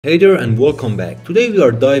Hey there and welcome back. Today we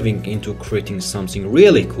are diving into creating something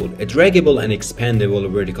really cool, a draggable and expandable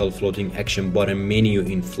vertical floating action button menu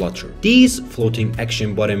in Flutter. These floating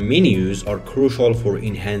action button menus are crucial for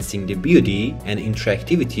enhancing the beauty and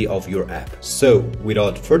interactivity of your app. So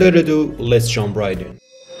without further ado, let's jump right in.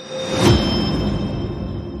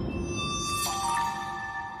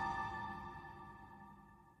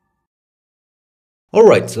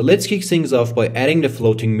 Alright, so let's kick things off by adding the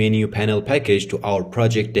floating menu panel package to our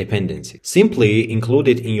project dependency. Simply include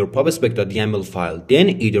it in your pubspec.yaml file, then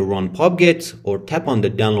either run pubget or tap on the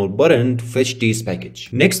download button to fetch this package.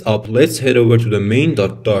 Next up, let's head over to the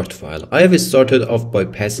main.dart file. I have started off by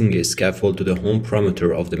passing a scaffold to the home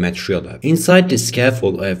parameter of the material app. Inside the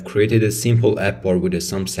scaffold, I have created a simple app bar with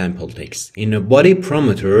some sample text. In the body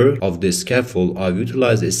parameter of the scaffold, I've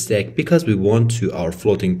utilized a stack because we want to our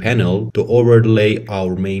floating panel to overlay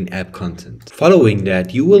our main app content. Following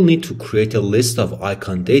that, you will need to create a list of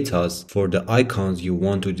icon data for the icons you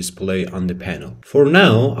want to display on the panel. For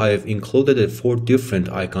now, I have included 4 different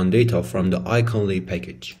icon data from the iconly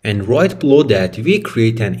package. And right below that, we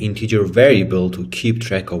create an integer variable to keep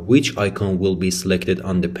track of which icon will be selected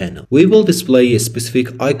on the panel. We will display a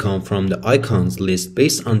specific icon from the icons list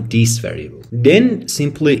based on this variable. Then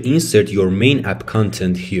simply insert your main app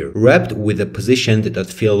content here, wrapped with a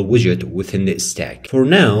positioned.fill widget within the stack. For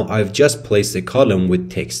now, I've just placed a column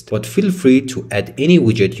with text, but feel free to add any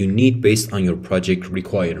widget you need based on your project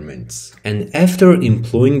requirements. And after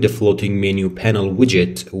employing the floating menu panel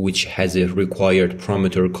widget, which has a required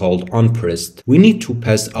parameter called onPressed, we need to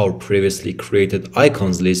pass our previously created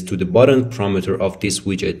icons list to the bottom parameter of this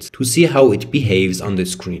widget to see how it behaves on the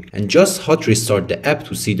screen, and just hot restart the app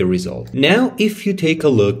to see the result. Now, if you take a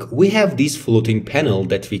look, we have this floating panel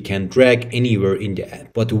that we can drag anywhere in the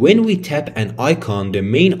app. But when we tap an icon, the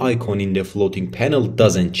main icon in the floating panel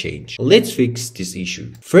doesn't change. Let's fix this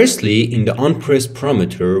issue. Firstly, in the onPressed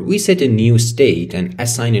parameter, we set a new state and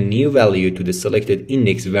assign a new value to the selected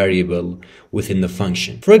index variable within the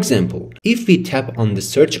function. For example, if we tap on the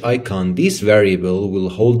search icon, this variable will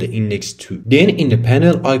hold the index 2. Then in the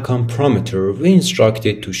panel icon parameter, we instruct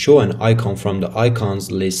it to show an icon from the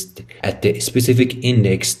icons list at the specific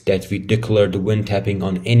index that we declared when tapping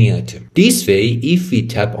on any item. This way, if we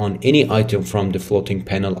tap on any item from the floating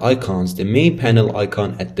panel icons, the main panel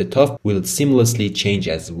icon at the top will seamlessly change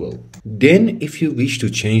as well. Then, if you wish to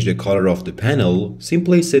change the color of the panel,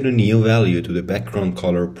 simply set a new value to the background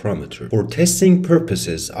color parameter. For testing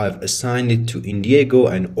purposes, I've assigned it to indigo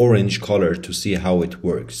and orange color to see how it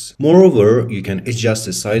works. Moreover, you can adjust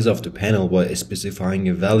the size of the panel by specifying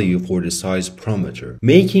a value for the size parameter,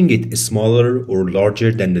 making it smaller or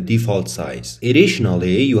larger than the default size.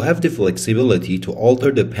 Additionally, you have the flexibility to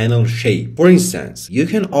alter the panel shape. For instance, you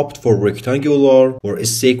can opt for rectangular or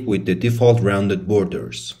stick with the default rounded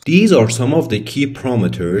borders. These are some of the key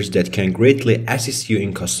parameters that can greatly assist you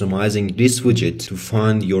in customizing this widget to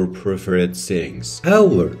find your preferred settings.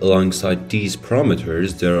 However, alongside these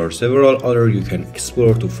parameters, there are several other you can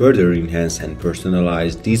explore to further enhance and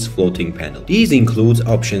personalize this floating panel. These include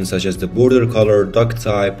options such as the border color, dock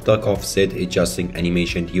type, dock offset, adjusting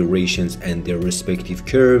animation durations and their respective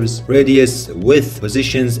curves, radius, width,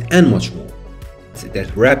 positions, and much more.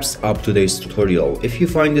 That wraps up today's tutorial. If you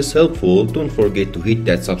find this helpful, don't forget to hit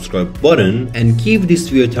that subscribe button and give this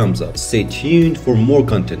video a thumbs up. Stay tuned for more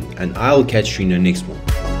content, and I'll catch you in the next one.